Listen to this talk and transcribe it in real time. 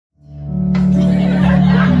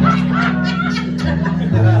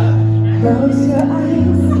Close your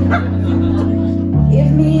eyes,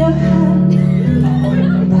 give me your hand,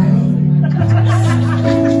 darling.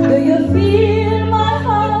 Do you feel my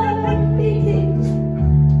heart beating?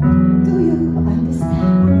 Do you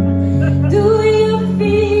understand? Do you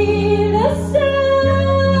feel the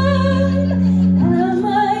same? Am I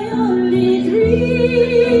only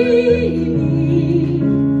dreaming?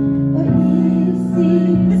 Or is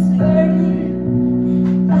this burning?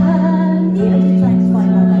 I'm here trying to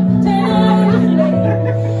find out like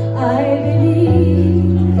I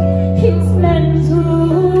believe it's meant to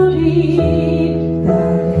be,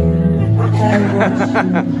 darling. I watch you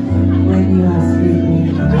when you are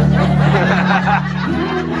sleeping.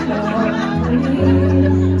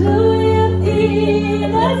 Do you feel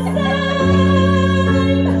the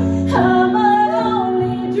same? Am I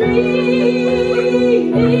only dreaming?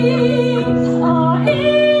 Or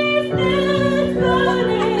is this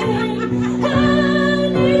burning?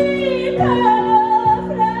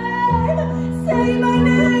 Say my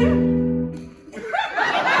name.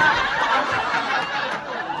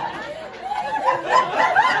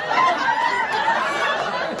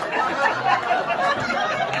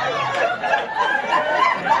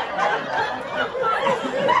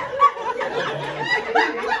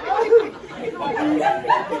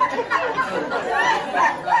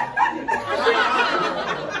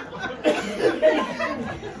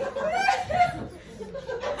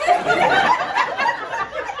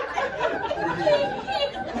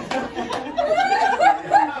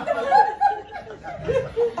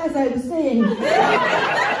 As I was saying,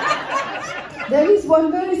 there is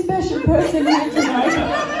one very special person here tonight,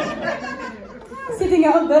 sitting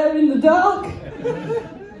out there in the dark,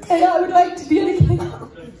 and I would like to dedicate.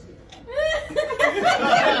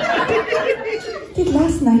 Did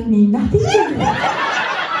last night mean nothing to you?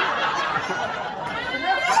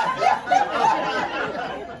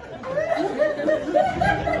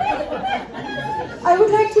 I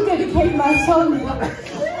would like to dedicate my song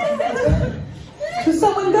to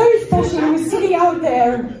someone very special who is sitting out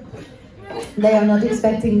there. They are not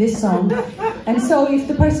expecting this song, and so if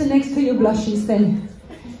the person next to you blushes, then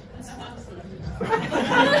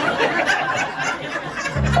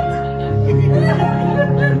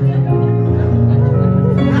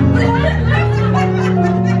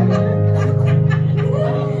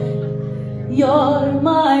you're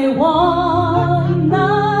my one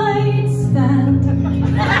night stand.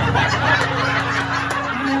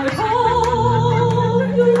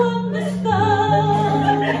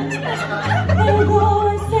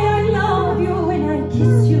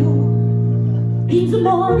 In the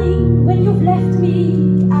morning when you've left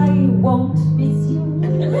me, I won't miss you.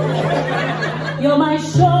 You're my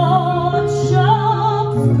short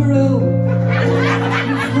screw.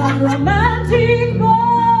 It's not romantic,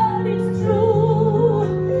 but it's true.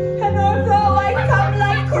 And although I come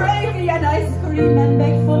like crazy and I scream and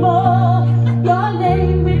beg for more, your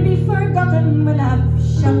name will be forgotten when I've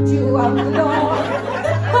shoved you out the door.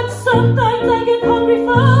 But sometimes I get hungry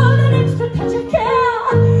for an extra touch of care.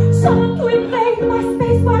 Someone to invade my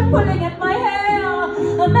space while pulling at my hair.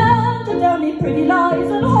 A man to tell me pretty lies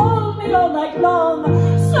and hold me all night long.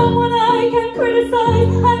 Someone I can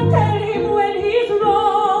criticize and tell him when he's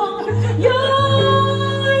wrong.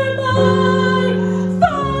 You're my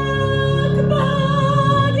fuck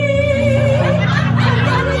buddy, and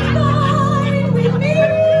that is fine with me.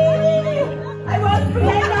 I won't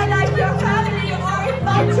pretend I like your family or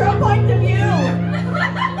invite your point of view.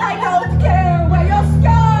 I don't care where your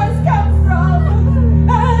scars come from,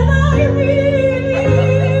 and I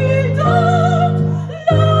really don't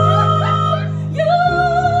love you.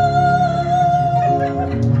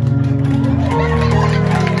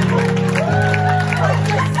 But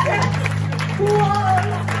the sex was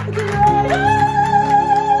great.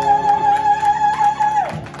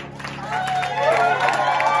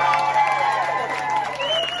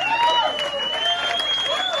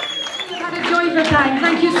 What a joyful time.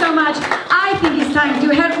 Thank you so much. I think it's time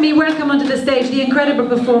to help me welcome onto the stage the incredible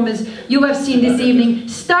performers you have seen this evening,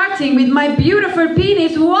 starting with my beautiful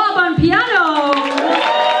penis Wob on piano.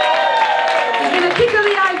 He's going to tickle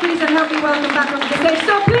the ivories and help me welcome back onto the stage.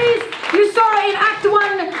 So please, you saw her in Act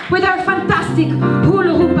 1 with her fantastic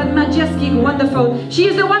hula hoop and majestic, wonderful. She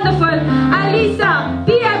is the wonderful Alisa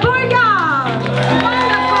Pierre-Borga.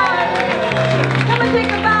 Wonderful. Come and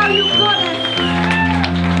take a bow, you goddess.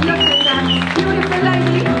 Look at that beautiful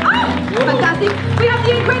lady. Oh, fantastic. We have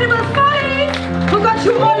the incredible Follies, who got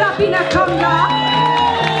you all up in a conga.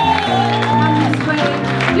 Come this way.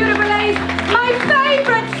 Beautiful Ace. My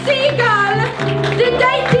favorite seagull, the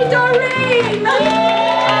dainty Doreen. Oh,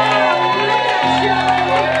 look at you.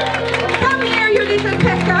 Come here, you little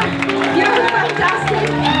pecker.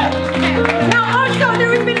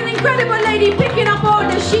 incredible lady picking up all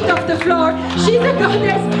the shit off the floor. She's a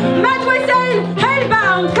goddess. Mademoiselle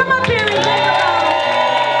Hellbound, come up here and take her out.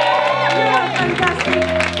 You are fantastic.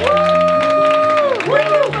 Woo!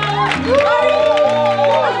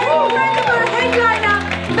 Incredible headliner,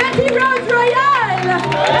 Betty Rose Royale.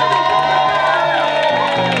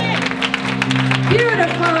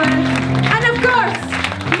 Beautiful. And of course,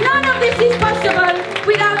 none of this is possible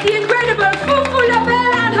without the incredible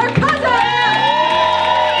foofooabelle and her cousin.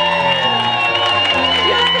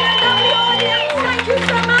 Lovely audience, thank you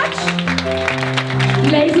so much.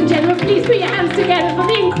 Ladies and gentlemen, please put your hands together for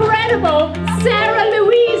the incredible Sarah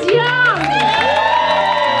Louise Young.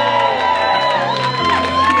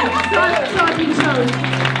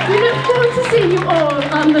 We look forward to seeing you all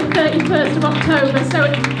on the 31st of October. So,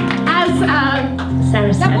 as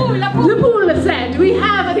Sarah said, Lapoula said, we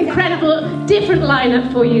have an incredible different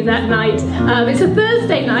lineup for you that night. It's a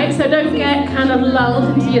Thursday night, so don't get kind of lulled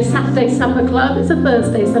into your Saturday supper club. It's a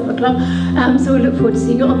Thursday supper club. So we look forward to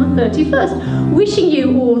seeing you on the 31st. Wishing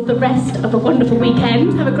you all the rest of a wonderful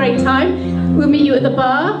weekend. Have a great time. We'll meet you at the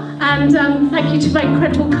bar. And thank you to my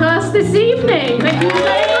incredible cast this evening. Thank you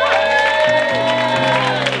very much.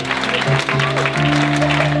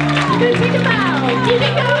 Take a bow. Keep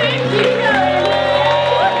it going. Keep it going.